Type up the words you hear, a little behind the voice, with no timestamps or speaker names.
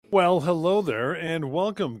Well, hello there and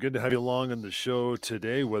welcome. Good to have you along on the show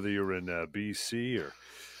today, whether you're in BC or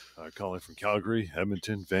calling from Calgary,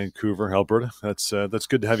 Edmonton, Vancouver, Alberta. That's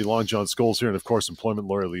good to have you along. John Scholes here, and of course, employment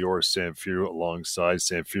lawyer Lior Samfiru alongside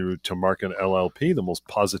Samfiru Tamarkin LLP, the most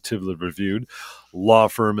positively reviewed law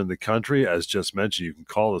firm in the country. As just mentioned, you can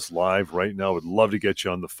call us live right now. Would love to get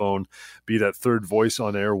you on the phone. Be that third voice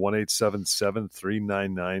on air,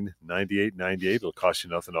 1-877-399-9898. It'll cost you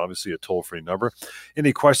nothing, obviously, a toll-free number.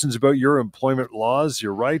 Any questions about your employment laws,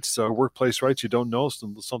 your rights, workplace rights you don't know,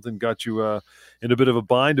 something got you in a bit of a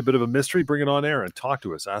bind, a bit of a mystery, bring it on air and talk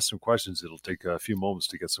to us. Ask some questions. It'll take a few moments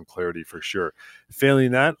to get some clarity for sure.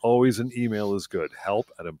 Failing that, always an email is good.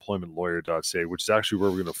 help@employmentlawyer.ca, which is actually where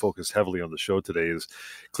we're going to focus heavily on the show today, is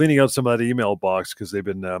cleaning out some of that email box because they've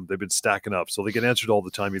been stacking up. So they get answered all the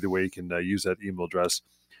time. Either way, you can use that email address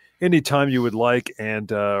anytime you would like. And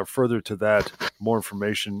further to that, more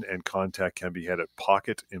information and contact can be had at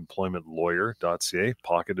pocketemploymentlawyer.ca,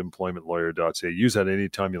 pocketemploymentlawyer.ca. Use that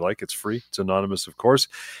anytime you like. It's free. It's anonymous, of course.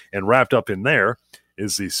 And wrapped up in there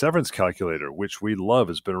is the severance calculator, which we love,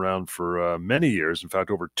 has been around for many years. In fact,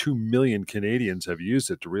 over 2 million Canadians have used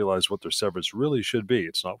it to realize what their severance really should be.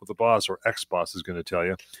 It's not what the boss or ex-boss is going to tell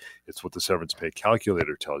you. It's what the severance pay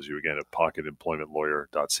calculator tells you, again, at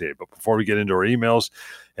pocketemploymentlawyer.ca. But before we get into our emails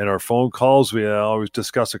and our phone calls, we always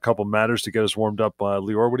discuss a couple matters to get us warmed up.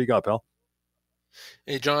 Lior, what do you got, pal?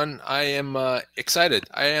 Hey, John, I am excited.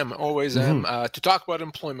 I am always am to talk about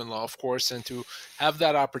employment law, of course, and to have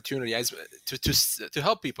that opportunity to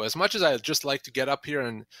help people. As much as I just like to get up here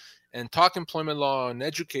and talk employment law and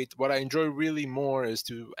educate, what I enjoy really more is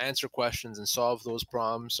to answer questions and solve those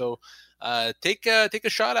problems. So take a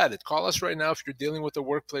shot at it. Call us right now if you're dealing with a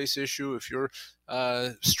workplace issue, if you're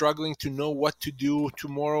struggling to know what to do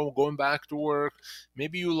tomorrow, going back to work.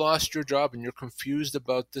 Maybe you lost your job and you're confused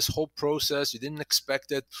about this whole process. You didn't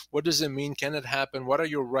expect it. What does it mean? Can it happen? What are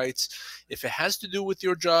your rights? If it has to do with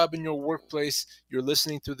your job and your workplace, you're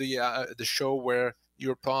listening to the show where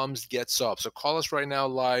your problems get solved. So call us right now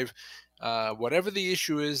live. Whatever the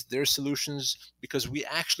issue is, there's solutions, because we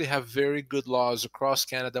actually have very good laws across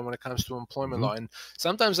Canada when it comes to employment law. And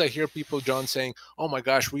sometimes I hear people, John, saying, oh my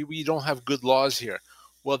gosh, we don't have good laws here.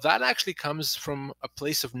 Well, that actually comes from a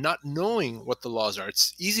place of not knowing what the laws are.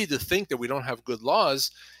 It's easy to think that we don't have good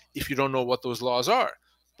laws if you don't know what those laws are.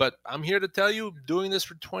 But I'm here to tell you, doing this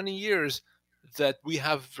for 20 years, that we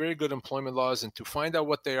have very good employment laws, and to find out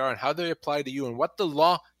what they are and how they apply to you and what the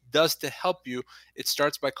law does to help you, it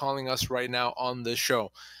starts by calling us right now on the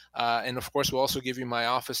show. And of course, we'll also give you my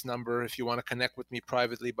office number if you want to connect with me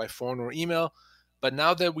privately by phone or email. But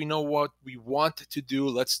now that we know what we want to do,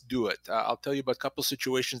 let's do it. I'll tell you about a couple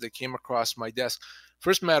situations that came across my desk.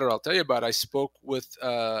 First matter I'll tell you about, I spoke with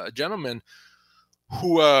a gentleman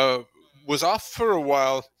who was off for a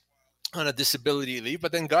while on a disability leave,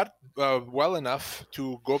 but then got well enough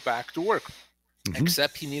to go back to work.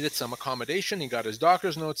 Except he needed some accommodation. He got his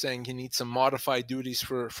doctor's note saying he needs some modified duties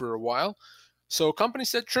for a while. So company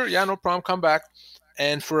said, sure, yeah, no problem, come back.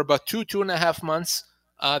 And for about 2.5 months,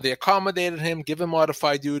 they accommodated him, give him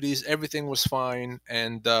modified duties. Everything was fine,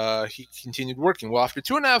 and he continued working. Well, after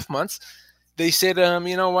 2.5 months, they said,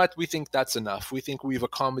 you know what, we think that's enough. We think we've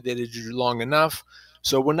accommodated you long enough,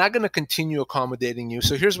 so we're not going to continue accommodating you.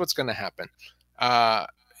 So here's what's going to happen.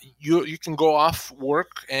 You can go off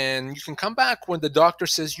work and you can come back when the doctor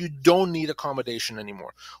says you don't need accommodation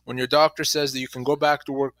anymore. When your doctor says that you can go back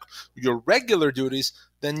to work your regular duties,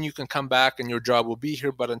 then you can come back and your job will be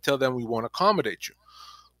here. But until then, we won't accommodate you.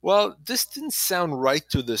 Well, this didn't sound right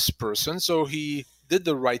to this person. So he did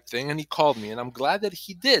the right thing and he called me, and I'm glad that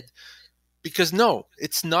he did, because no,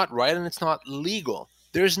 it's not right and it's not legal.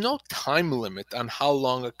 There's no time limit on how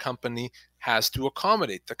long a company has to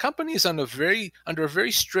accommodate. The company is under a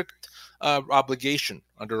very strict obligation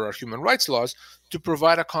under our human rights laws to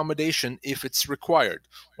provide accommodation if it's required,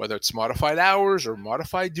 whether it's modified hours or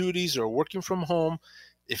modified duties or working from home.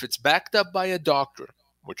 If it's backed up by a doctor,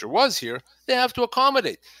 which it was here, they have to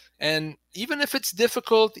accommodate. And even if it's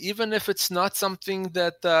difficult, even if it's not something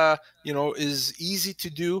that is easy to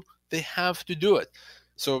do, they have to do it.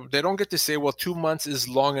 So they don't get to say, well, 2 months is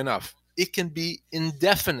long enough. It can be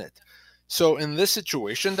indefinite. So in this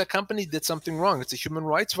situation, the company did something wrong. It's a human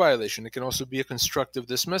rights violation. It can also be a constructive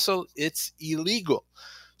dismissal. It's illegal.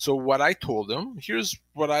 So what I told him, here's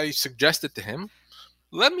what I suggested to him.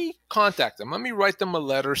 Let me contact them. Let me write them a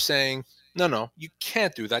letter saying, no, you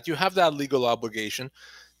can't do that. You have that legal obligation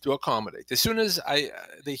to accommodate. As soon as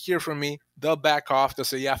they hear from me, they'll back off. They'll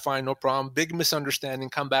say, yeah, fine, no problem. Big misunderstanding.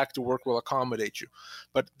 Come back to work. We'll accommodate you.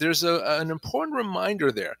 But there's an important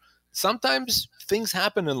reminder there sometimes things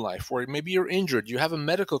happen in life where maybe you're injured, you have a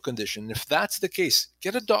medical condition. If that's the case,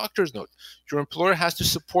 get a doctor's note. Your employer has to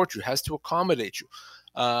support you, has to accommodate you.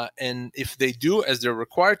 And if they do as they're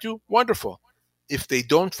required to, wonderful. If they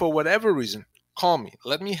don't, for whatever reason, call me.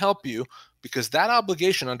 Let me help you, because that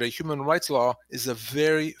obligation under human rights law is a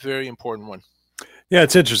very, very important one. Yeah,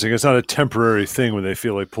 it's interesting. It's not a temporary thing when they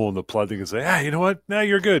feel like pulling the plug. They can say, you know what? Now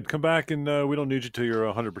you're good. Come back, and we don't need you till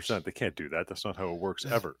you're 100%. They can't do that. That's not how it works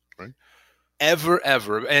ever, right?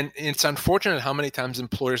 Ever. And it's unfortunate how many times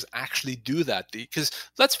employers actually do that, because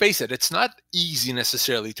let's face it, it's not easy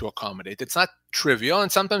necessarily to accommodate. It's not trivial,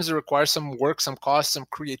 and sometimes it requires some work, some cost, some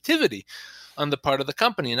creativity on the part of the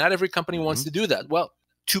company. And not every company wants to do that. Well,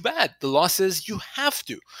 too bad. The law says you have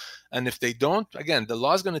to. And if they don't, again, the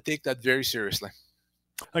law is going to take that very seriously.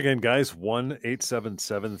 Again, guys,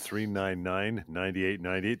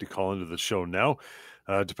 1-877-399-9898 to call into the show now.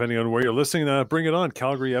 Depending on where you're listening, bring it on.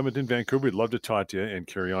 Calgary, Edmonton, Vancouver. We'd love to talk to you and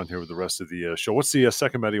carry on here with the rest of the show. What's the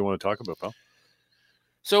second matter you want to talk about, pal?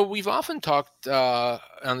 So we've often talked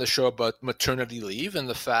on the show about maternity leave and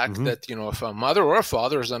the fact that, if a mother or a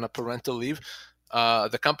father is on a parental leave,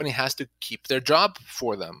 the company has to keep their job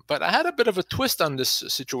for them. But I had a bit of a twist on this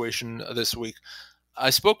situation this week. I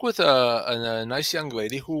spoke with a nice young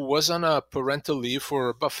lady who was on a parental leave for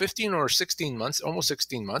about 15 or 16 months, almost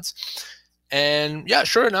 16 months. And yeah,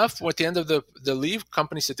 sure enough, at the end of the leave,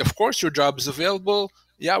 company said, of course, your job is available.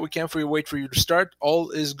 Yeah, we can't wait for you to start.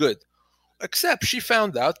 All is good. Except she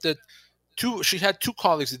found out that she had two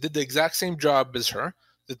colleagues that did the exact same job as her,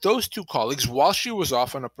 that those two colleagues, while she was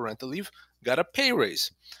off on a parental leave, got a pay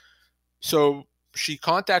raise. So she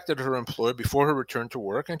contacted her employer before her return to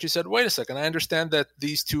work, and she said, wait a second, I understand that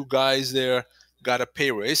these two guys there got a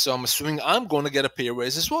pay raise, so I'm assuming I'm going to get a pay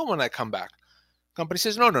raise as well when I come back. Company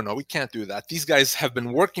says, no, we can't do that. These guys have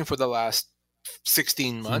been working for the last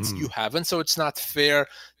 16 months. You haven't, so it's not fair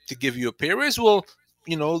to give you a pay raise. Well,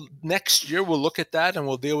 next year we'll look at that and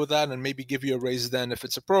we'll deal with that and maybe give you a raise then if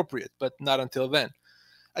it's appropriate, but not until then.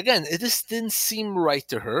 Again, it just didn't seem right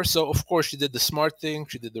to her. So, of course, she did the smart thing.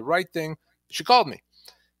 She did the right thing. She called me.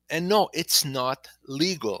 And no, it's not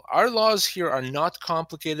legal. Our laws here are not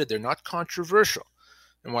complicated. They're not controversial.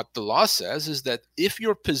 And what the law says is that if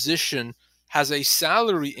your position has a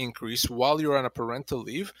salary increase while you're on a parental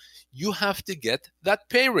leave, you have to get that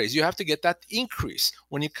pay raise. You have to get that increase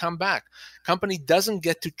when you come back. Company doesn't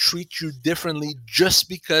get to treat you differently just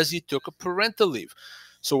because you took a parental leave.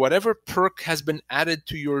 So whatever perk has been added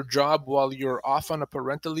to your job while you're off on a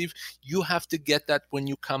parental leave, you have to get that when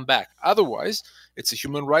you come back. Otherwise, it's a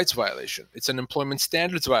human rights violation. It's an employment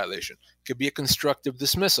standards violation. It could be a constructive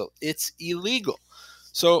dismissal. It's illegal.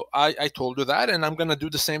 So I told her that, and I'm going to do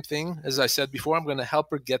the same thing. As I said before, I'm going to help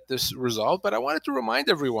her get this resolved. But I wanted to remind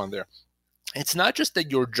everyone there, it's not just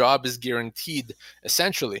that your job is guaranteed,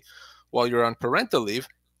 essentially, while you're on parental leave.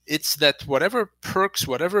 It's that whatever perks,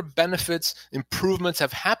 whatever benefits, improvements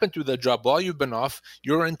have happened to the job while you've been off,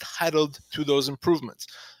 you're entitled to those improvements.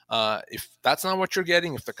 If that's not what you're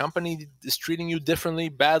getting, if the company is treating you differently,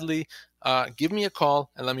 badly, give me a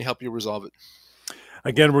call and let me help you resolve it.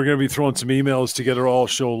 Again, we're going to be throwing some emails together all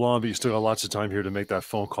show long, but you still got lots of time here to make that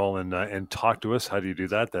phone call and talk to us. How do you do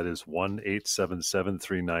that? That is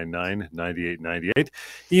 1-877-399-9898.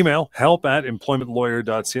 Email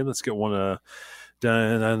help@employmentlawyer.ca. Let's get one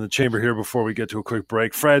down in the chamber here before we get to a quick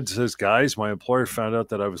break. Fred says, guys, my employer found out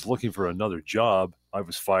that I was looking for another job. I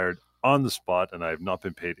was fired on the spot, and I have not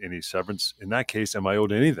been paid any severance. In that case, am I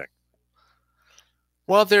owed anything?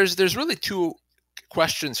 Well, there's really two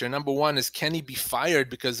questions here. Number one is, can he be fired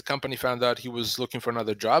because the company found out he was looking for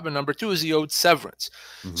another job? And number two, is he owed severance?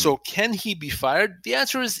 So can he be fired? The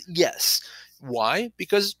answer is yes. Why?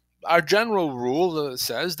 Because our general rule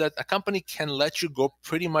says that a company can let you go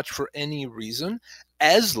pretty much for any reason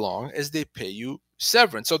as long as they pay you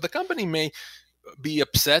severance. So the company may be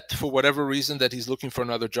upset for whatever reason that he's looking for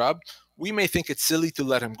another job. We may think it's silly to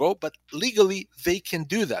let him go, but legally they can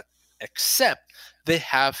do that, except they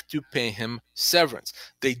have to pay him severance.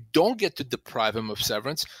 They don't get to deprive him of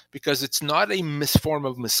severance because it's not a form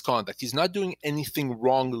of misconduct. He's not doing anything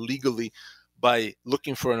wrong legally by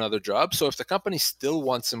looking for another job. So if the company still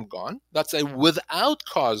wants him gone, that's a without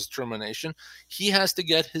cause termination. He has to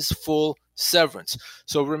get his full severance.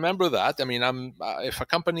 So remember that. I mean, if a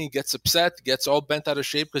company gets upset, gets all bent out of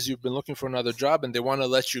shape because you've been looking for another job and they want to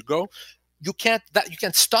let you go, you can't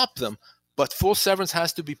stop them. But full severance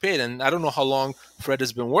has to be paid. And I don't know how long Fred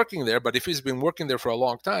has been working there, but if he's been working there for a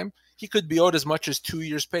long time, he could be owed as much as 2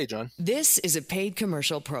 years' pay, John. This is a paid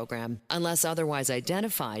commercial program. Unless otherwise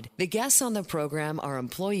identified, the guests on the program are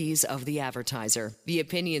employees of the advertiser. The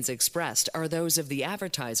opinions expressed are those of the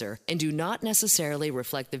advertiser and do not necessarily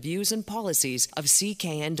reflect the views and policies of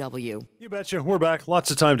CKNW. You betcha. We're back. Lots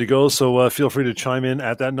of time to go, so feel free to chime in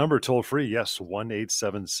at that number, toll free. Yes,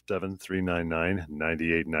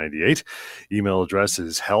 1-877-399-9898. Email address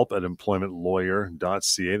is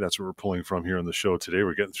help@employmentlawyer.ca. That's what we're pulling from here on the show today.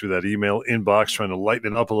 We're getting through that email inbox, trying to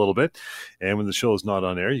lighten it up a little bit. And when the show is not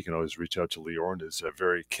on air, you can always reach out to Lior and his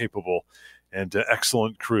very capable and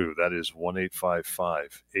excellent crew. That is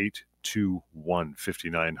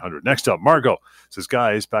 1-855-821-5900. Next up, Margot says,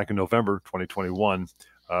 guys, back in November 2021,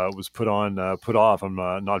 was put off. I'm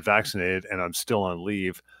not vaccinated and I'm still on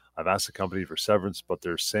leave. I've asked the company for severance, but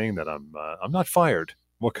they're saying that I'm not fired.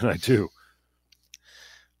 What can I do?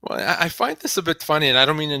 Well, I find this a bit funny, and I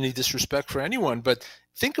don't mean any disrespect for anyone, but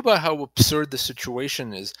think about how absurd the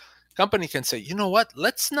situation is. Company can say, you know what,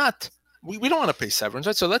 let's not, we don't want to pay severance,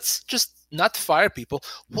 right? So let's just not fire people.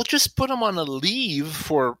 We'll just put them on a leave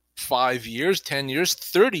for 5 years, 10 years,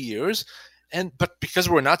 30 years. But because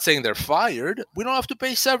we're not saying they're fired, we don't have to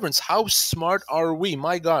pay severance. How smart are we?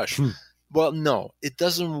 My gosh. Well, no, it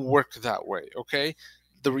doesn't work that way, okay?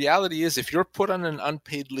 The reality is if you're put on an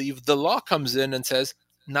unpaid leave, the law comes in and says,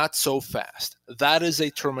 not so fast. That is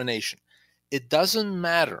a termination. It doesn't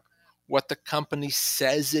matter what the company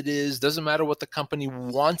says it is, doesn't matter what the company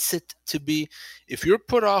wants it to be. If you're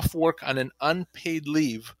put off work on an unpaid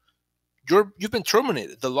leave, you've been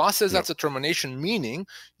terminated. The law says that's a termination, meaning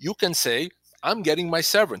you can say, I'm getting my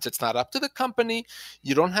severance. It's not up to the company.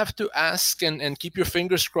 You don't have to ask and keep your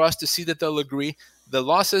fingers crossed to see that they'll agree. The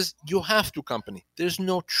law says you have to, company. There's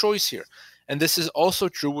no choice here. And this is also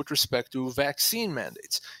true with respect to vaccine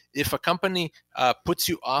mandates. If a company puts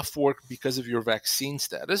you off work because of your vaccine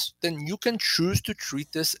status, then you can choose to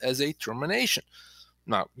treat this as a termination.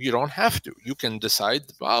 Now, you don't have to. You can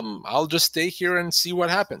decide, I'll just stay here and see what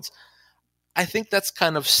happens. I think that's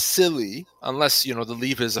kind of silly, unless, the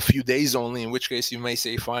leave is a few days only, in which case you may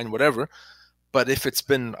say, fine, whatever. But if it's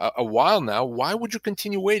been a while now, why would you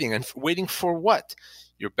continue waiting? And waiting for what?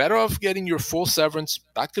 You're better off getting your full severance.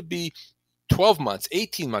 That could be 12 months,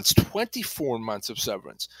 18 months, 24 months of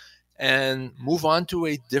severance, and move on to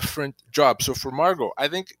a different job. So for Margot, I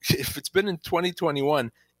think if it's been in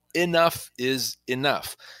 2021, enough is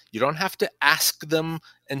enough. You don't have to ask them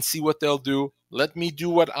and see what they'll do. Let me do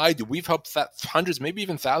what I do. We've helped hundreds, maybe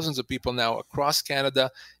even thousands of people now across Canada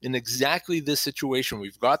in exactly this situation.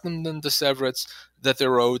 We've gotten them the severance that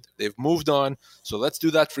they're owed. They've moved on. So let's do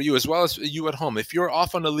that for you as well as you at home. If you're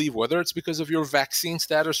off on a leave, whether it's because of your vaccine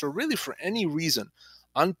status or really for any reason,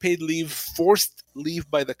 unpaid leave, forced leave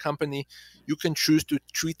by the company, you can choose to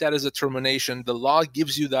treat that as a termination. The law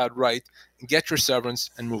gives you that right. Get your severance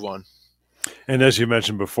and move on. And as you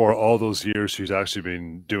mentioned before, all those years she's actually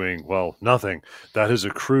been doing, nothing. That has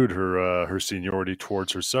accrued her seniority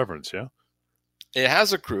towards her severance, yeah? It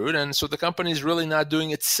has accrued, and so the company is really not doing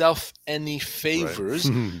itself any favors,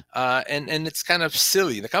 right. And it's kind of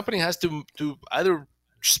silly. The company has to either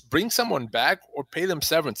just bring someone back or pay them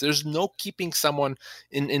severance. There's no keeping someone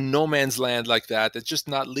in no man's land like that. It's just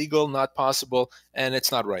not legal, not possible, and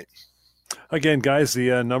it's not right. Again, guys,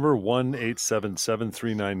 the number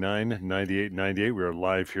 1-877-399-9898. We are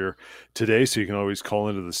live here today, so you can always call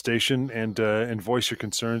into the station and voice your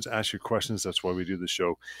concerns, ask your questions. That's why we do the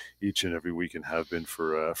show each and every week and have been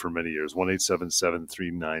for many years.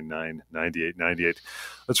 1-877-399-9898.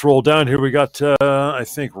 Let's roll down here. We got, I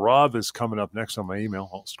think Rob is coming up next on my email.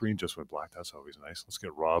 Oh, screen just went black. That's always nice. Let's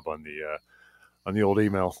get Rob on the old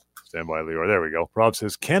email. Stand by, Leora. There we go. Rob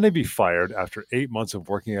says, can I be fired after 8 months of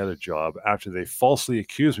working at a job after they falsely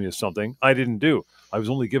accused me of something I didn't do? I was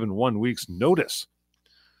only given 1 week's notice.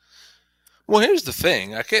 Well, here's the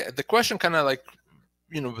thing. Okay, the question kind of like,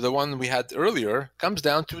 the one we had earlier comes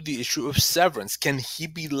down to the issue of severance. Can he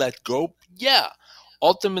be let go? Yeah.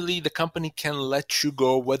 Ultimately, the company can let you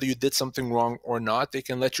go whether you did something wrong or not. They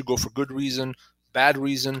can let you go for good reason, bad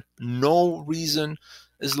reason, no reason,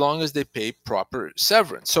 as long as they pay proper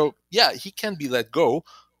severance. So, yeah, he can be let go,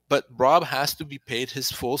 but Rob has to be paid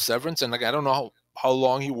his full severance. And I don't know how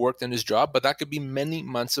long he worked in his job, but that could be many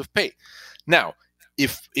months of pay. Now,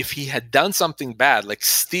 if he had done something bad, like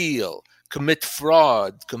steal, commit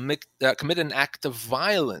fraud, commit an act of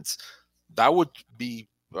violence, that would be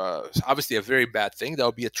obviously a very bad thing. That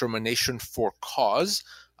would be a termination for cause,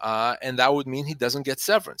 and that would mean he doesn't get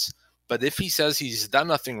severance. But if he says he's done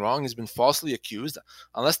nothing wrong, he's been falsely accused,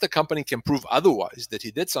 unless the company can prove otherwise that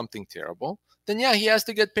he did something terrible, then yeah, he has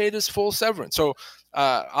to get paid his full severance. So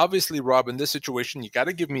obviously, Rob, in this situation, you got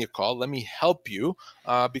to give me a call. Let me help you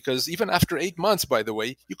because even after 8 months, by the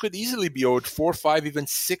way, you could easily be owed 4, 5, even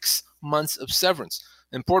 6 months of severance.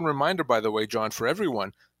 Important reminder, by the way, John, for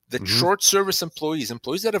everyone, that short service employees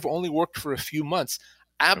that have only worked for a few months,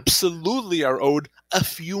 absolutely are owed a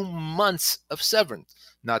few months of severance,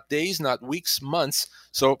 not days, not weeks, months.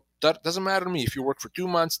 So that doesn't matter to me if you work for 2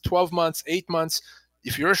 months, 12 months, 8 months.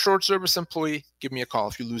 If you're a short service employee, give me a call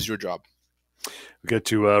if you lose your job. We'll get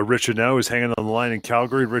to Richard now, who's hanging on the line in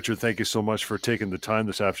Calgary. Richard, thank you so much for taking the time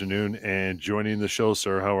this afternoon and joining the show,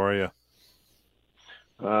 sir. How are you?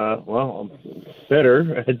 Well,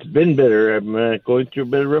 better. It's been better. I'm going through a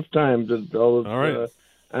bit of rough times with all of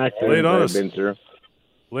accidents I've been through.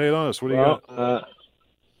 Lay it on us. What do you got?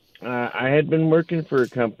 I had been working for a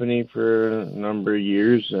company for a number of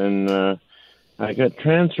years, and I got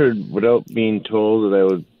transferred without being told that I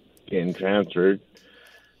was getting transferred.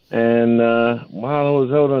 And while I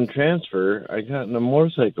was out on transfer, I got in a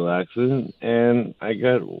motorcycle accident, and I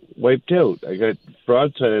got wiped out. I got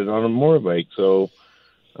broadsided on a motorbike, so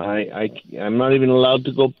I'm not even allowed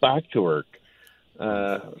to go back to work.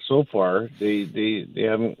 So far, they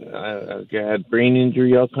haven't. I had brain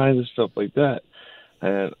injury, all kinds of stuff like that,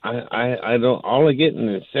 and I don't. All I get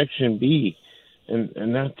is Section B,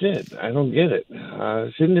 and that's it. I don't get it.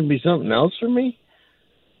 Shouldn't there be something else for me?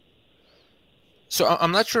 So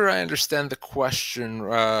I'm not sure I understand the question,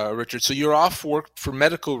 Richard. So you're off work for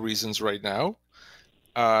medical reasons right now,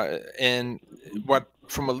 and what?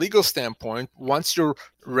 From a legal standpoint, once you're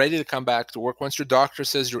ready to come back to work, once your doctor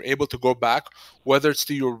says you're able to go back, whether it's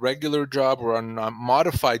to your regular job or on a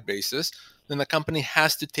modified basis, then the company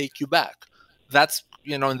has to take you back. That's,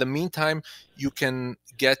 in the meantime, you can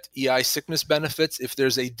get EI sickness benefits. If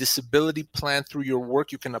there's a disability plan through your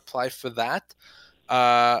work, you can apply for that.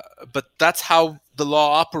 But that's how the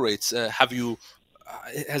law operates.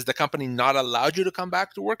 Has the company not allowed you to come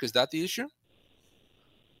back to work? Is that the issue?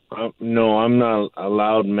 No, I'm not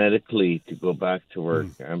allowed medically to go back to work.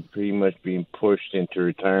 I'm pretty much being pushed into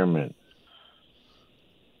retirement.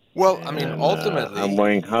 Well, I mean, ultimately, I'm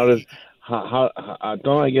wondering how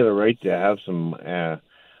don't I get a right to have some?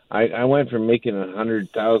 I went from making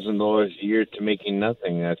 $100,000 a year to making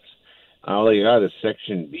nothing. That's all I got is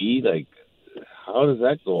Section B. Like, how does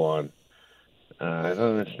that go on? I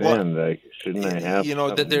don't understand. Well, shouldn't I have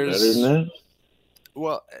something that better than that?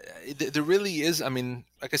 Well, there really is. I mean,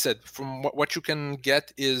 like I said, from what you can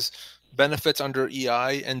get is benefits under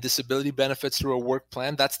EI and disability benefits through a work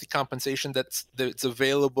plan. That's the compensation that's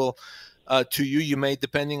available to you. You may,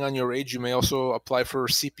 depending on your age, you may also apply for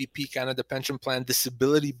CPP, Canada Pension Plan,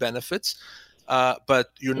 disability benefits.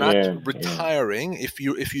 But you're not retiring. If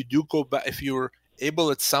you do go back, if you're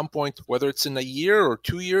able at some point, whether it's in a year or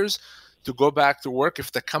 2 years, to go back to work,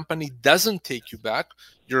 if the company doesn't take you back,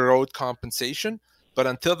 you're owed compensation. But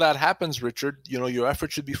until that happens, Richard, your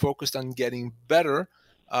effort should be focused on getting better,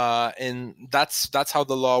 and that's how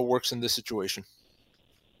the law works in this situation.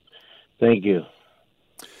 Thank you.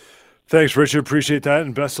 Thanks, Richard. Appreciate that,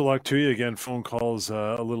 and best of luck to you. Again, phone calls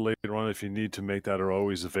a little later on if you need to make that are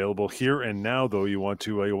always available. Here and now, though, you want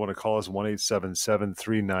to call us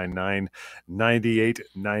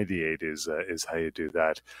 1-877-399-9898 is how you do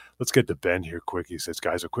that. Let's get to Ben here quick. He says,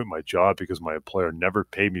 "Guys, I quit my job because my employer never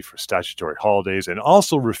paid me for statutory holidays and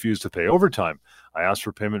also refused to pay overtime. I asked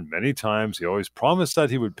for payment many times. He always promised that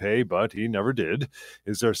he would pay, but he never did.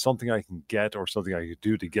 Is there something I can get or something I could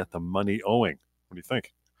do to get the money owing?" What do you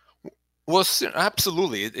think? Well,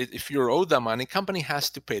 absolutely. If you're owed that money, company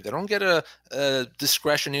has to pay. They don't get a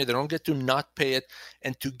discretion here. They don't get to not pay it.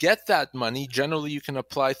 And to get that money, generally you can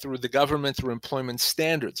apply through the government through employment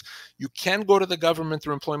standards. You can go to the government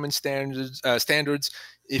through employment standards if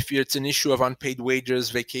it's an issue of unpaid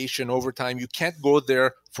wages, vacation, overtime. You can't go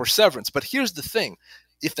there for severance. But here's the thing.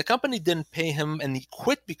 If the company didn't pay him and he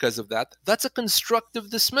quit because of that, that's a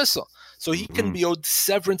constructive dismissal. So he can be owed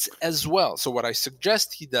severance as well. So what I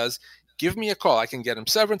suggest he does, give me a call. I can get him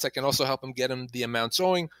severance. I can also help him get him the amounts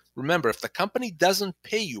owing. Remember, if the company doesn't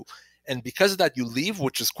pay you and because of that you leave,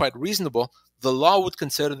 which is quite reasonable, the law would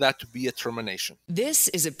consider that to be a termination. This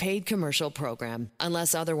is a paid commercial program.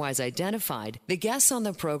 Unless otherwise identified, the guests on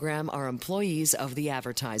the program are employees of the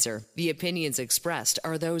advertiser. The opinions expressed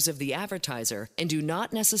are those of the advertiser and do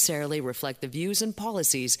not necessarily reflect the views and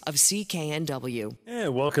policies of CKNW. Yeah,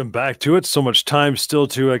 welcome back to it. So much time still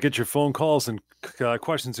to get your phone calls and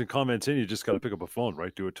questions and comments in. You just got to pick up a phone,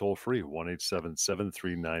 right? Do it toll free,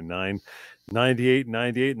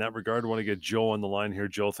 1-877-399-9898. In that regard, I want to get Joe on the line here.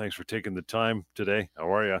 Joe, thanks for taking the time today.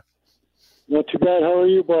 How are you? Not too bad. How are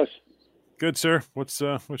you, boss? Good, sir. What's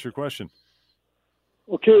your question?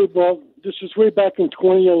 Okay, well, this is way back in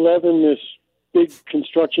 2011. This big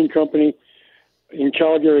construction company in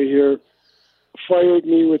Calgary here fired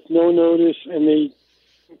me with no notice, and they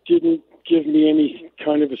didn't give me any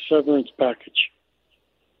kind of a severance package.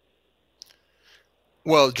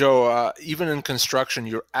 Well, Joe, even in construction,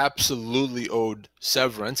 you're absolutely owed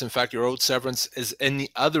severance. In fact, you're owed severance as any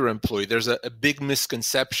other employee. There's a big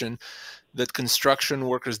misconception that construction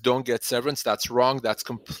workers don't get severance. That's wrong. That's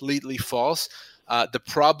completely false. The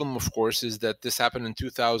problem, of course, is that this happened in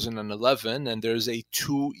 2011, and there's a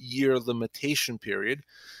 2-year limitation period,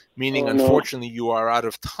 meaning, unfortunately, you are out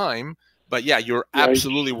of time. But yeah, you were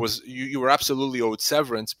absolutely owed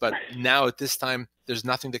severance. But now at this time, there's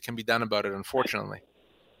nothing that can be done about it, unfortunately.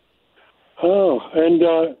 Oh, and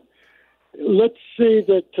let's say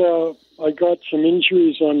that I got some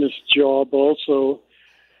injuries on this job also,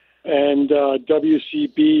 and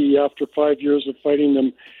WCB, after 5 years of fighting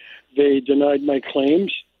them, they denied my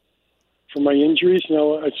claims for my injuries.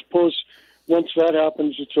 Now, I suppose once that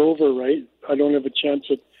happens, it's over, right? I don't have a chance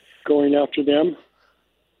at going after them.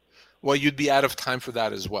 Well, you'd be out of time for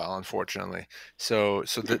that as well, unfortunately. So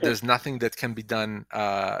there's nothing that can be done,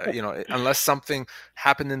 unless something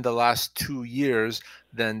happened in the last 2 years,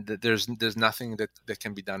 then there's nothing that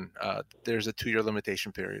can be done. There's a 2-year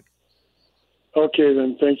limitation period. Okay,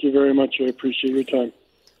 then. Thank you very much. I appreciate your time.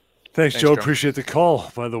 Thanks, Joe. Appreciate the call,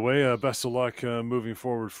 by the way. Best of luck moving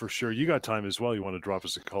forward for sure. You got time as well. You want to drop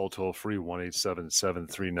us a call toll free,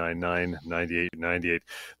 1-877-399-9898.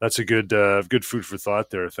 That's a good food for thought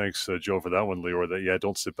there. Thanks, Joe, for that one, Leor.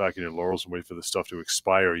 Don't sit back in your laurels and wait for the stuff to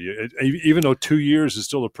expire. Even though 2 years is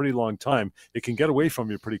still a pretty long time, it can get away from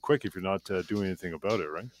you pretty quick if you're not doing anything about it,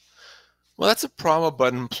 right? Well, that's a problem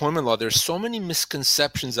about employment law. There's so many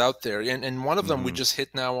misconceptions out there, and one of them we just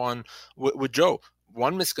hit now on with Joe.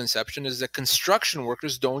 One misconception is that construction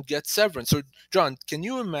workers don't get severance. So, John, can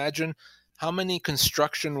you imagine how many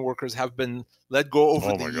construction workers have been let go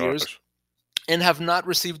over the years and have not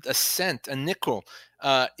received a cent, a nickel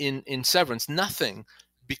in severance? Nothing,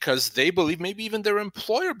 because they believe, maybe even their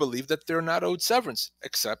employer believe, that they're not owed severance,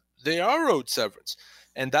 except they are owed severance.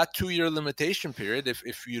 And that 2-year limitation period,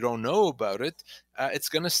 if you don't know about it, it's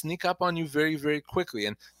going to sneak up on you very, very quickly.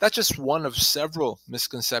 And that's just one of several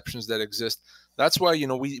misconceptions that exist. That's why,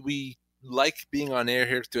 we like being on air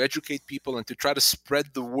here to educate people and to try to spread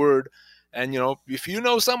the word. And, if you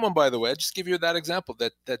know someone, by the way, I'll just give you that example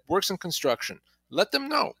that works in construction, let them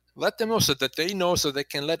know. Let them know so that they know, so they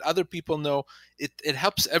can let other people know. It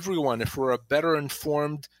helps everyone if we're a better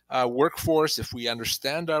informed workforce, if we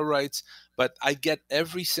understand our rights. But I get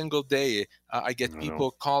every single day, I get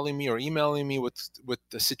people calling me or emailing me with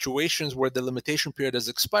the situations where the limitation period has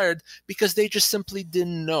expired because they just simply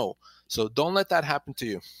didn't know. So don't let that happen to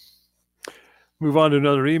you. Move on to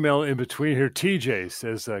another email in between here. TJ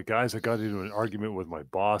says, guys, I got into an argument with my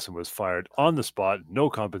boss and was fired on the spot. No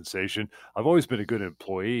compensation. I've always been a good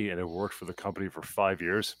employee and have worked for the company for 5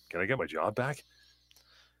 years. Can I get my job back?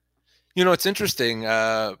 It's interesting.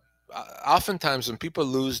 Oftentimes when people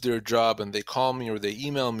lose their job and they call me or they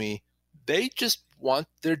email me, they just want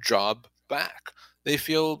their job back. They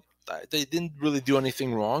feel they didn't really do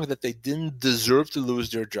anything wrong, that they didn't deserve to lose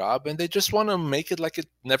their job, and they just want to make it like it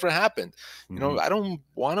never happened. I don't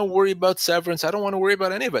want to worry about severance. I don't want to worry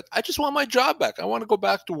about any of it. I just want my job back. I want to go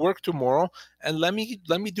back to work tomorrow and let me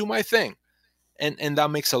do my thing. And that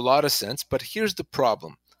makes a lot of sense. But here's the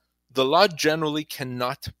problem. The law generally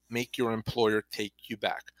cannot make your employer take you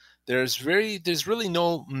back. There's really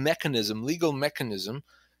no legal mechanism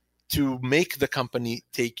to make the company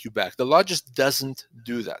take you back. The law just doesn't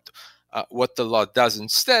do that. What the law does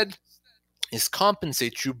instead is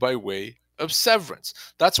compensate you by way of severance.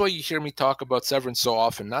 That's why you hear me talk about severance so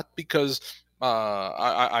often, not because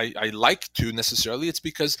I like to necessarily. It's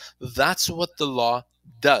because that's what the law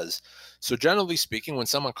does. So generally speaking, when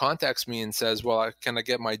someone contacts me and says, well, can I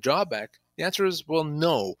get my job back? The answer is, well,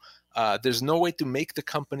 no. There's no way to make the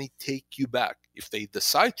company take you back. If they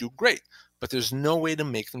decide to, great. But there's no way to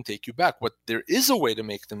make them take you back. What there is a way to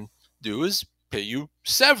make them do is pay you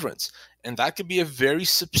severance. And that could be a very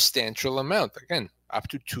substantial amount, again, up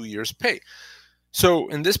to 2 years pay. So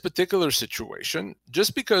in this particular situation,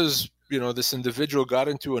 just because this individual got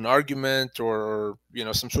into an argument or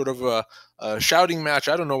some sort of a shouting match,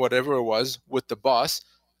 I don't know, whatever it was, with the boss,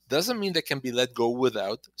 doesn't mean they can be let go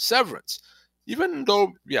without severance. Even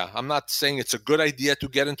though, I'm not saying it's a good idea to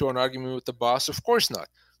get into an argument with the boss, of course not.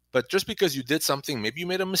 But just because you did something, maybe you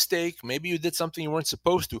made a mistake, maybe you did something you weren't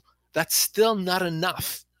supposed to, that's still not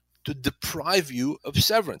enough to deprive you of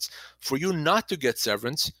severance. For you not to get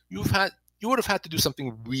severance, you would have had to do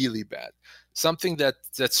something really bad, something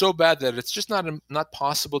that's so bad that it's just not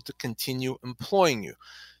possible to continue employing you.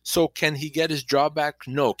 So can he get his job back?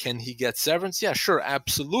 No. Can he get severance? Yeah, sure,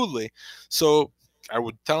 absolutely. So I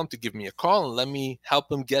would tell him to give me a call and let me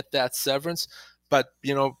help him get that severance. But,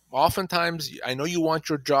 oftentimes, I know you want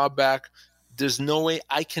your job back. There's no way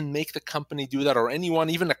I can make the company do that, or anyone,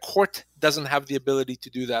 even a court doesn't have the ability to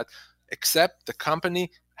do that, except the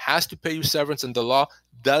company has to pay you severance, and the law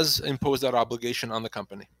does impose that obligation on the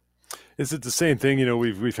company. Is it the same thing?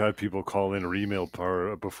 We've had people call in or email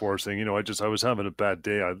before saying, I was having a bad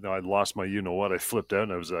day. I lost my, I flipped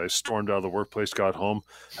out and I stormed out of the workplace, got home,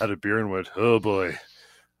 had a beer and went, oh boy,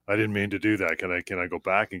 I didn't mean to do that. Can I go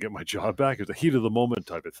back and get my job back? It's a heat of the moment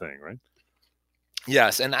type of thing, right?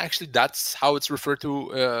 Yes, and actually that's how it's referred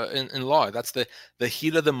to in law. That's the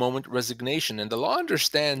heat of the moment resignation. And the law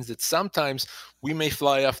understands that sometimes we may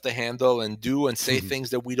fly off the handle and do and say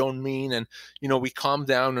things that we don't mean. And, we calm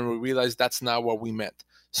down and we realize that's not what we meant.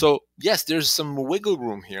 So, yes, there's some wiggle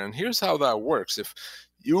room here. And here's how that works. If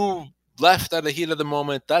you left at the heat of the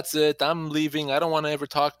moment, that's it, I'm leaving, I don't want to ever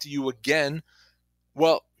talk to you again.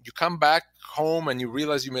 Well, you come back home and you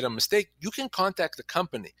realize you made a mistake, you can contact the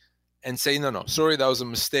company and say, no, sorry, that was a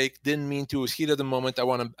mistake. Didn't mean to. It was heat of the moment. I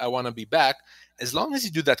want to be back. As long as you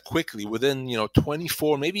do that quickly, within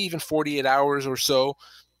 24, maybe even 48 hours or so,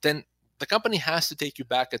 then the company has to take you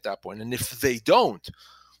back at that point. And if they don't,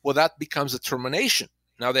 well, that becomes a termination.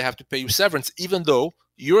 Now they have to pay you severance, even though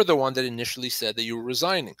you're the one that initially said that you were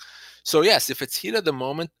resigning. So yes, if it's heat of the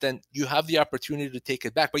moment, then you have the opportunity to take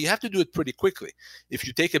it back, but you have to do it pretty quickly. If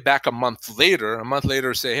you take it back a month later,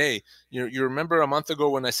 say, hey, you remember a month ago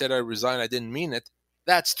when I said I resigned, I didn't mean it,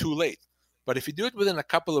 that's too late. But if you do it within a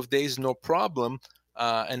couple of days, no problem.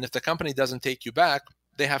 And if the company doesn't take you back,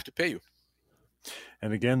 they have to pay you.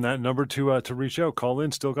 And again, that number to reach out, call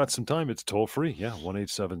in, still got some time. It's toll free. Yeah,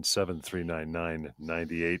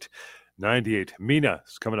 1-877-399-9898. Mina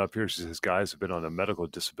is coming up here. She says, guys, I've been on a medical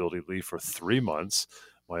disability leave for 3 months.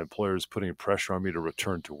 My employer is putting pressure on me to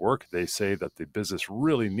return to work. They say that the business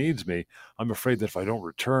really needs me. I'm afraid that if I don't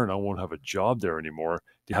return, I won't have a job there anymore.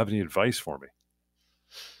 Do you have any advice for me?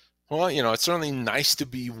 Well, it's certainly nice to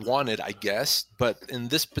be wanted, I guess. But in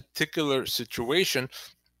this particular situation,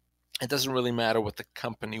 it doesn't really matter what the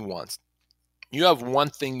company wants. You have one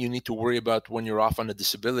thing you need to worry about when you're off on a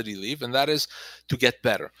disability leave, and that is to get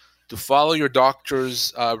better, to follow your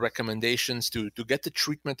doctor's recommendations, to get the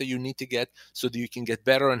treatment that you need to get so that you can get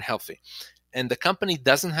better and healthy. And the company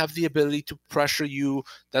doesn't have the ability to pressure you,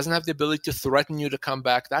 doesn't have the ability to threaten you to come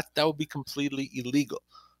back. That would be completely illegal.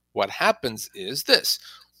 What happens is this.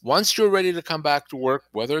 Once you're ready to come back to work,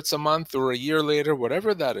 whether it's a month or a year later,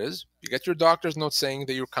 whatever that is, you get your doctor's note saying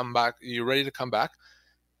that you're ready to come back.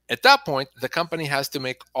 At that point, the company has to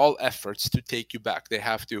make all efforts to take you back. They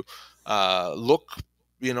have to look,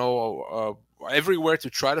 everywhere to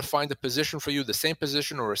try to find a position for you, the same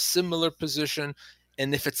position or a similar position,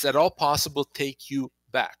 and if it's at all possible, take you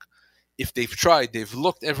back. If they've tried, they've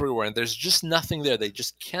looked everywhere, and there's just nothing there, they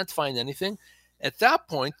just can't find anything, at that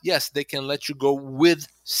point, yes, they can let you go with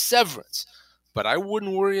severance. But I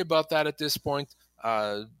wouldn't worry about that at this point.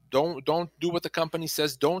 Don't do what the company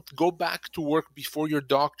says. Don't go back to work before your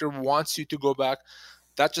doctor wants you to go back.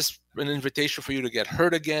 That's just an invitation for you to get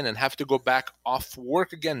hurt again and have to go back off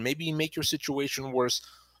work again. Maybe make your situation worse.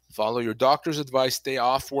 Follow your doctor's advice. Stay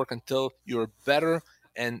off work until you're better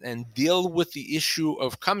and deal with the issue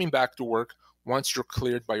of coming back to work once you're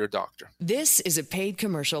cleared by your doctor. This is a paid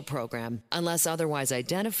commercial program. Unless otherwise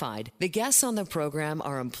identified, the guests on the program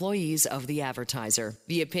are employees of the advertiser.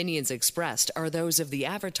 The opinions expressed are those of the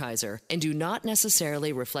advertiser and do not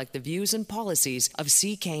necessarily reflect the views and policies of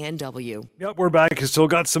CKNW. Yep, we're back. Still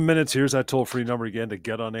got some minutes. Here's that toll-free number again to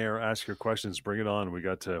get on air, ask your questions, bring it on. We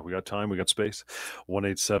got time, we got space.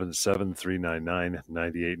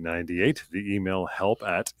 1-877-399-9898. The email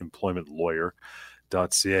help@employmentlawyer.ca.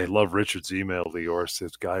 .ca. Love Richard's email, Lior.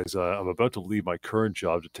 Says, guys, I'm about to leave my current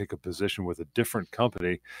job to take a position with a different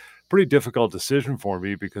company. Pretty difficult decision for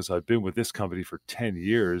me because I've been with this company for 10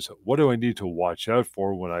 years. What do I need to watch out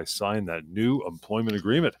for when I sign that new employment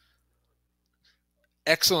agreement?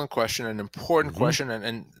 Excellent question, an important question,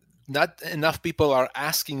 and not enough people are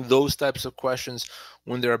asking those types of questions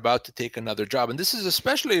when they're about to take another job. And this is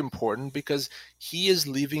especially important because he is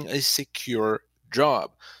leaving a secure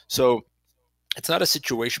job. So it's not a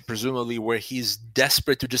situation, presumably, where he's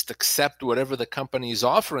desperate to just accept whatever the company is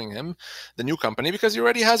offering him, the new company, because he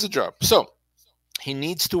already has a job. So he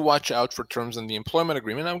needs to watch out for terms in the employment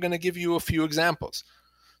agreement. I'm going to give you a few examples.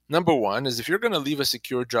 Number one is if you're going to leave a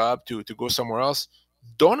secure job to go somewhere else,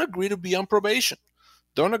 don't agree to be on probation.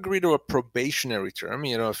 Don't agree to a probationary term.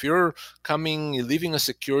 If you're leaving a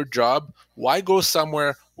secure job, why go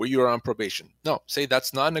somewhere where you're on probation? No, say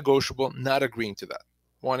that's not negotiable, not agreeing to that.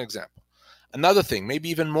 One example. Another thing, maybe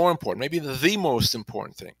even more important, maybe the most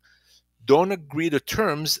important thing, don't agree to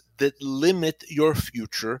terms that limit your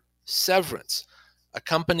future severance. A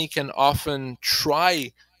company can often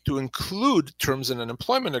try to include terms in an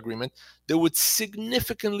employment agreement that would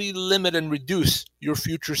significantly limit and reduce your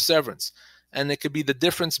future severance. And it could be the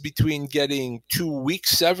difference between getting 2 weeks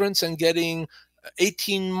severance and getting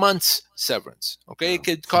 18 months severance. Okay, it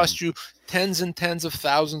could cost you tens and tens of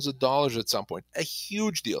thousands of dollars at some point. A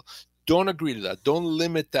huge deal. Don't agree to that. Don't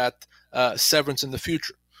limit that severance in the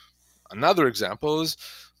future. Another example is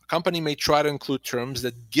a company may try to include terms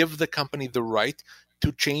that give the company the right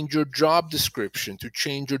to change your job description, to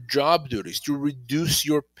change your job duties, to reduce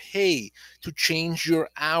your pay, to change your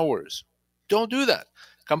hours. Don't do that.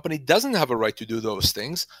 Company doesn't have a right to do those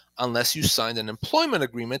things unless you signed an employment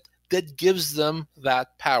agreement that gives them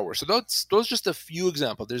that power. So those just a few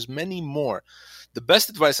examples. There's many more. The best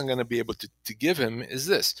advice I'm going to be able to give him is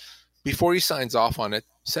this. Before he signs off on it,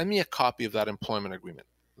 send me a copy of that employment agreement.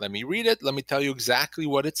 Let me read it. Let me tell you exactly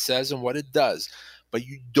what it says and what it does. But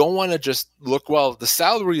you don't want to just look, well, the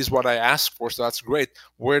salary is what I asked for, so that's great.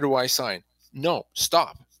 Where do I sign? No,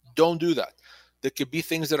 stop. Don't do that. There could be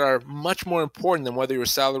things that are much more important than whether your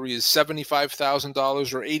salary is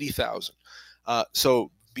 $75,000 or $80,000. So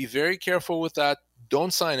be very careful with that.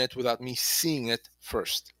 Don't sign it without me seeing it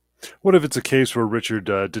first. What if it's a case where Richard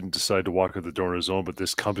didn't decide to walk out the door on his own, but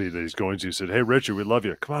this company that he's going to said, hey, Richard, we love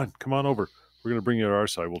you. Come on over. We're going to bring you to our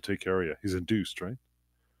side. We'll take care of you. He's induced, right?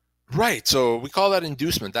 Right. So we call that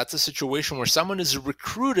inducement. That's a situation where someone is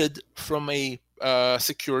recruited from a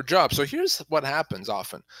secure job. So here's what happens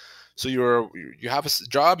often. So you have a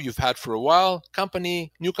job you've had for a while.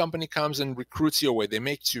 New company comes and recruits you away. They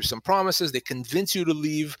make you some promises. They convince you to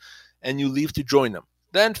leave, and you leave to join them.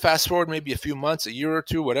 Then fast forward maybe a few months, a year or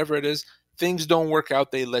two, whatever it is. Things don't work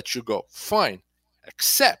out. They let you go. Fine.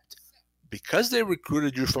 Except because they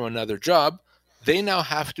recruited you from another job, they now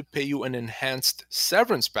have to pay you an enhanced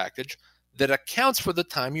severance package that accounts for the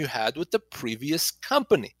time you had with the previous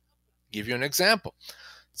company. I'll give you an example.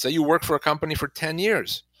 Say you work for a company for 10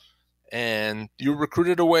 years and you're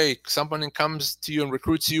recruited away. Someone comes to you and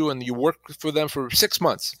recruits you and you work for them for 6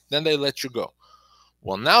 months. Then they let you go.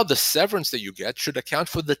 Well, now the severance that you get should account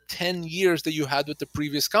for the 10 years that you had with the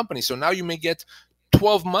previous company. So now you may get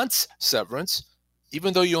 12 months severance,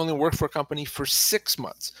 even though you only work for a company for 6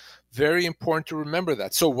 months. Very important to remember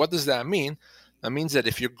that. So what does that mean? That means that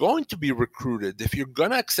if you're going to be recruited, if you're going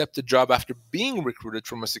to accept a job after being recruited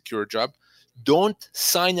from a secure job, don't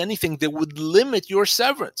sign anything that would limit your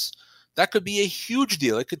severance. That could be a huge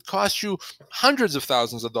deal. It could cost you hundreds of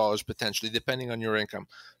thousands of dollars potentially, depending on your income.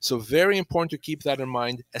 So very important to keep that in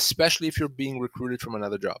mind, especially if you're being recruited from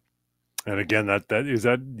another job. And again,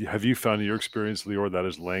 have you found in your experience, Lior, that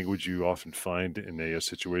is language you often find in a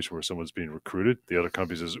situation where someone's being recruited? The other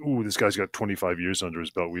company says, ooh, this guy's got 25 years under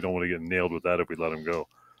his belt. We don't want to get nailed with that if we let him go.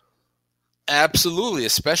 Absolutely,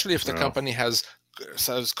 especially if the company has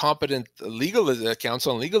competent legal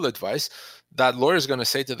counsel and legal advice. That lawyer is going to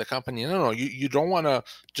say to the company, no, you don't want to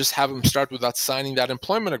just have them start without signing that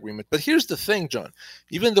employment agreement. But here's the thing, John.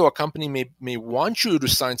 Even though a company may want you to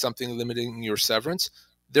sign something limiting your severance,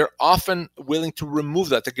 they're often willing to remove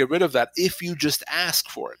that, to get rid of that if you just ask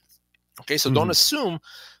for it. Okay, so don't assume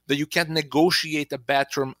that you can't negotiate a bad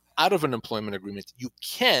term out of an employment agreement. You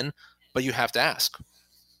can, but you have to ask.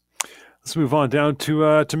 Let's move on down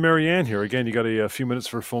to Marianne here. Again, you got a few minutes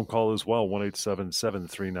for a phone call as well,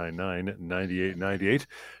 1-877-399-9898.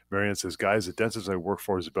 Marianne says, guys, the dentist I work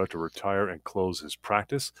for is about to retire and close his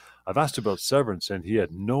practice. I've asked about severance, and he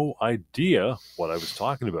had no idea what I was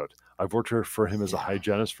talking about. I've worked for him as a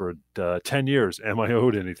hygienist for 10 years. Am I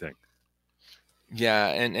owed anything? Yeah,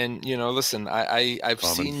 and listen, I've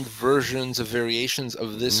Common. seen versions of variations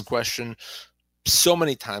of this question so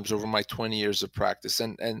many times over my 20 years of practice.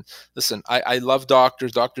 And listen, I love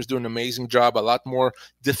doctors. Doctors do an amazing job, a lot more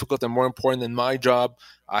difficult and more important than my job.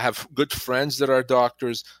 I have good friends that are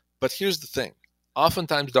doctors. But here's the thing.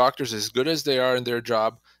 Oftentimes doctors, as good as they are in their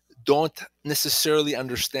job, don't necessarily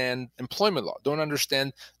understand employment law, don't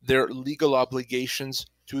understand their legal obligations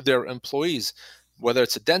to their employees, whether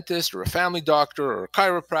it's a dentist or a family doctor or a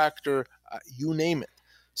chiropractor, you name it.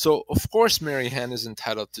 So of course Mary Ann is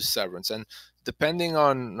entitled to severance, and depending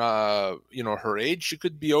on her age, she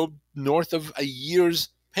could be owed north of a year's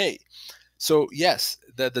pay. So yes,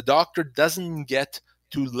 the doctor doesn't get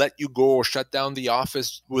to let you go or shut down the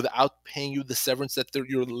office without paying you the severance that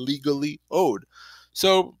you're legally owed.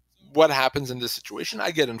 So what happens in this situation?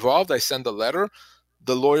 I get involved. I send a letter.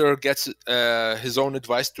 The lawyer gets his own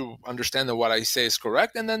advice to understand that what I say is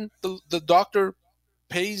correct, and then the doctor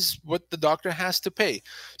pays what the doctor has to pay.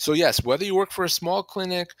 So yes, whether you work for a small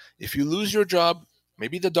clinic, if you lose your job,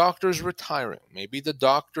 maybe the doctor is retiring, maybe the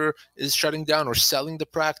doctor is shutting down or selling the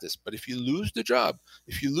practice. But if you lose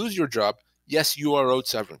your job, yes, you are owed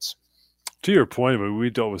severance. To your point, I mean, we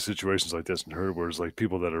dealt with situations like this and heard where it's like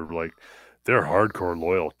people that are like, they're hardcore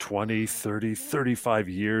loyal, 20, 30, 35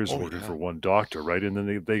 years working for one doctor, right? And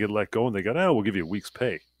then they get let go and they go, we'll give you a week's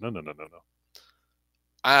pay. No.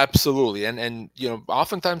 Absolutely. And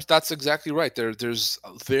oftentimes that's exactly right. There's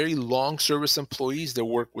very long service employees that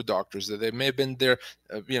work with doctors that they may have been there,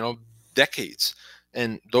 decades.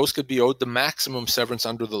 And those could be owed the maximum severance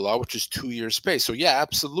under the law, which is 2 years pay. So yeah,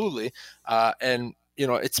 absolutely. And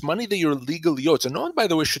it's money that you're legally owed. So no one, by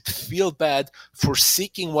the way, should feel bad for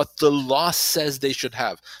seeking what the law says they should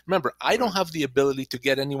have. Remember, I don't have the ability to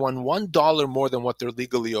get anyone $1 more than what they're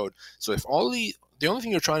legally owed. So if the only thing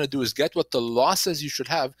you're trying to do is get what the law says you should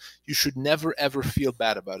have, you should never, ever feel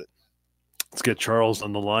bad about it. Let's get Charles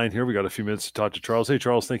on the line here. We got a few minutes to talk to Charles. Hey,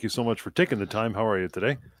 Charles, thank you so much for taking the time. How are you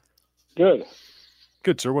today? Good.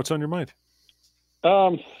 Good, sir. What's on your mind?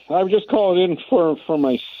 I was just calling in for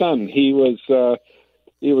my son. He was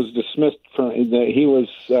dismissed from. He was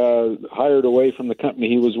hired away from the company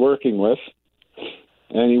he was working with,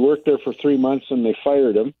 and he worked there for 3 months, and they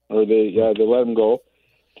fired him, or they let him go.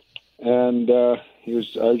 And I was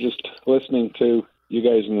just listening to you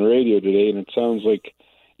guys on the radio today, and it sounds like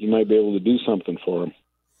you might be able to do something for him.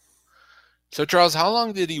 So, Charles, how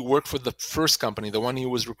long did he work for the first company, the one he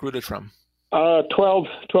was recruited from? 12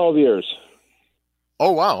 years.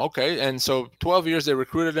 Oh, wow. Okay. And so 12 years, they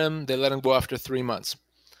recruited him. They let him go after 3 months.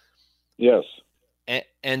 Yes.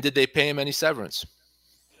 And did they pay him any severance?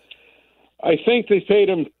 I think they paid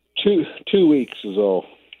him two weeks is all.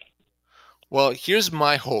 Well, here's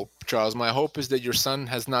my hope, Charles. My hope is that your son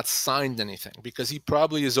has not signed anything, because he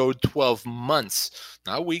probably is owed 12 months,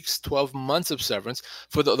 not weeks, 12 months of severance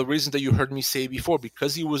for the reason that you heard me say before,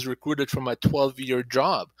 because he was recruited from a 12-year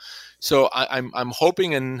job. So I'm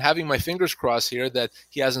hoping and having my fingers crossed here that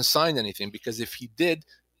he hasn't signed anything, because if he did,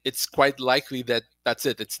 it's quite likely that that's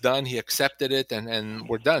it. It's done. He accepted it and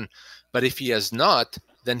we're done. But if he has not,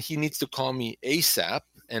 then he needs to call me ASAP,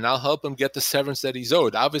 and I'll help him get the severance that he's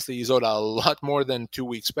owed. Obviously, he's owed a lot more than 2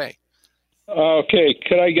 weeks' pay. Okay.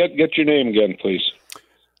 Could I get your name again, please?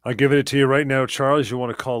 I'll give it to you right now, Charles. You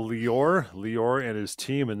want to call Lior and his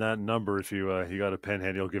team, and that number, if you got a pen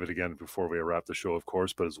handy, I'll give it again before we wrap the show, of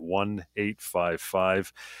course, but it's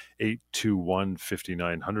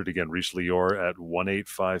 1-855-821-5900. Again, reach Lior at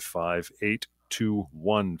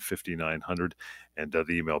 1-855-821-5900. And the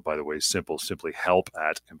email, by the way, is simple, simply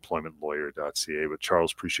help@employmentlawyer.ca. But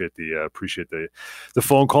Charles, appreciate the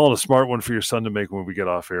phone call, and a smart one for your son to make when we get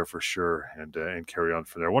off air for sure, and carry on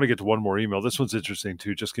from there. I want to get to one more email. This one's interesting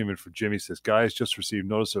too. Just came in from Jimmy. Says, guys, just received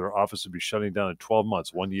notice that our office will be shutting down in 12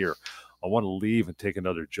 months, 1 year. I want to leave and take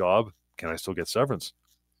another job. Can I still get severance?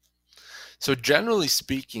 So generally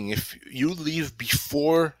speaking, if you leave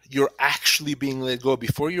before you're actually being let go,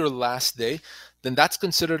 before your last day, then that's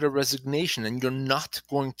considered a resignation, and you're not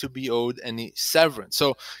going to be owed any severance.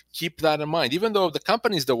 So keep that in mind. Even though the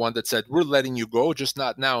company's the one that said, we're letting you go, just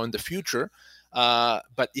not now, in the future.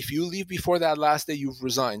 But if you leave before that last day, you've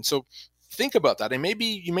resigned. So think about that. And maybe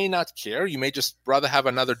you may not care. You may just rather have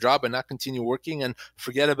another job and not continue working and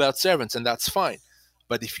forget about severance, and that's fine.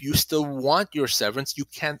 But if you still want your severance, you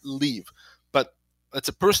can't leave. But it's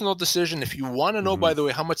a personal decision. If you want to know, by the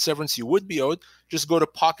way, how much severance you would be owed, just go to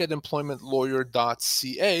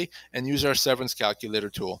pocketemploymentlawyer.ca and use our severance calculator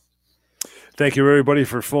tool. Thank you, everybody,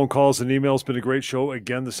 for phone calls and emails. It's been a great show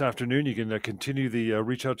again this afternoon. You can continue the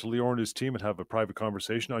reach out to Lior and his team and have a private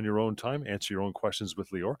conversation on your own time. Answer your own questions with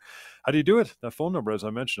Lior. How do you do it? That phone number, as I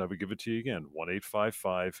mentioned, I would give it to you again,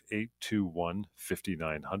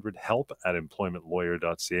 1-855-821-5900,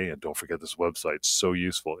 help@employmentlawyer.ca. And don't forget this website, so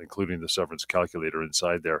useful, including the severance calculator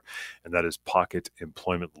inside there. And that is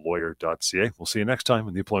pocketemploymentlawyer.ca. We'll see you next time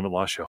on The Employment Law Show.